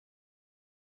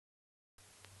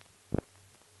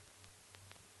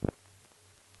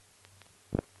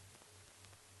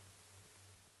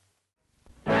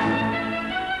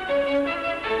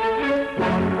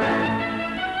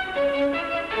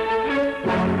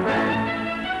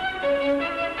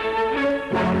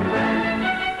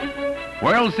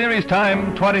World Series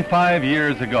time 25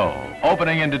 years ago.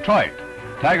 Opening in Detroit.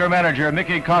 Tiger manager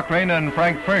Mickey Cochrane and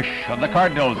Frank Frisch of the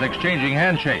Cardinals exchanging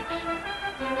handshakes.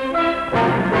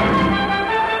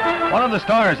 One of the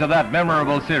stars of that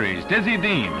memorable series, Dizzy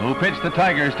Dean, who pitched the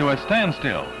Tigers to a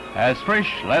standstill as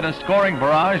Frisch led a scoring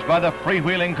barrage by the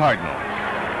freewheeling Cardinals.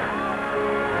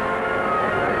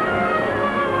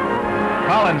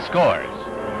 Collins scores.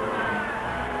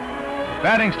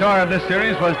 Batting star of this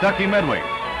series was Ducky Medwick,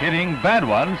 hitting bad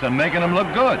ones and making them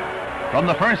look good. From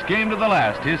the first game to the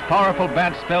last, his powerful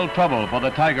bat spelled trouble for the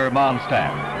Tiger mom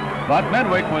staff. But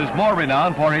Medwick was more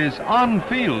renowned for his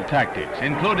on-field tactics,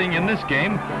 including in this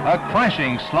game a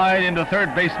crashing slide into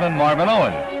third baseman Marv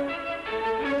Owen.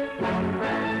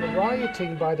 The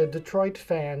rioting by the Detroit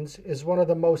fans is one of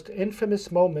the most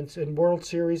infamous moments in World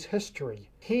Series history.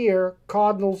 Here,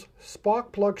 Cardinals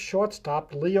spark-plug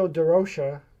shortstop Leo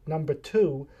DeRocha, number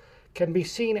 2, can be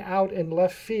seen out in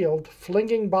left field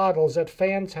flinging bottles that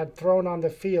fans had thrown on the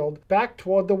field back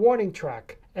toward the warning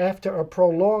track. After a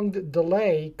prolonged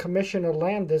delay, Commissioner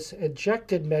Landis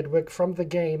ejected Medwick from the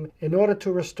game in order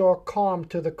to restore calm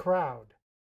to the crowd.